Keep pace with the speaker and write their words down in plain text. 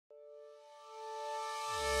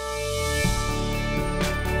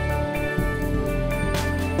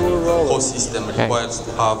host system requires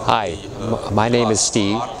to have Hi, my name is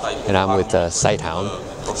Steve, and I'm with Sighthound.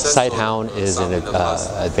 Sighthound is an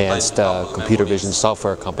advanced computer vision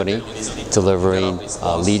software company delivering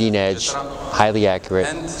leading-edge, highly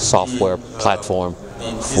accurate software platform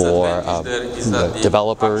for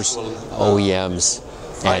developers, OEMs,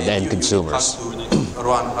 and end consumers.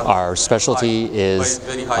 Our specialty is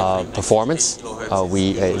performance.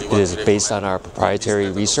 It is based on our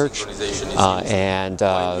proprietary research,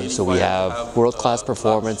 so we have world-class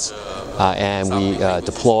performance, and we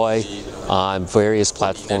deploy on various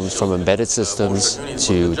platforms from embedded systems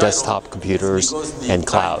to desktop computers and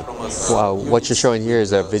cloud. What you're showing here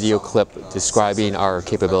is a video clip describing our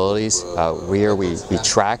capabilities. Where we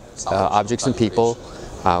track objects and people.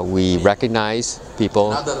 We recognize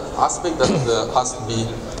people,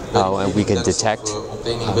 and we can detect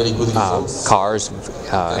cars,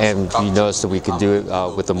 and you notice that we can do it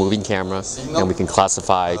with a moving camera, and we can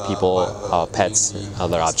classify people, pets, and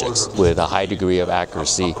other objects with a high degree of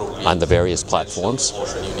accuracy on the various platforms.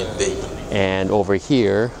 And over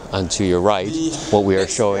here, to your right, what we are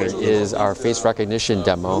showing is our face recognition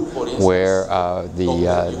demo, where the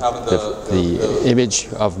image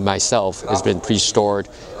of myself has been pre-stored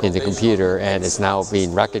in the computer and is now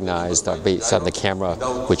being recognized based on the camera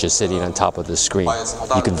which is sitting on top of the screen.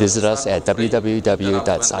 You can visit us at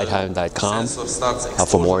www.sighthound.com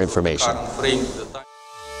for more information.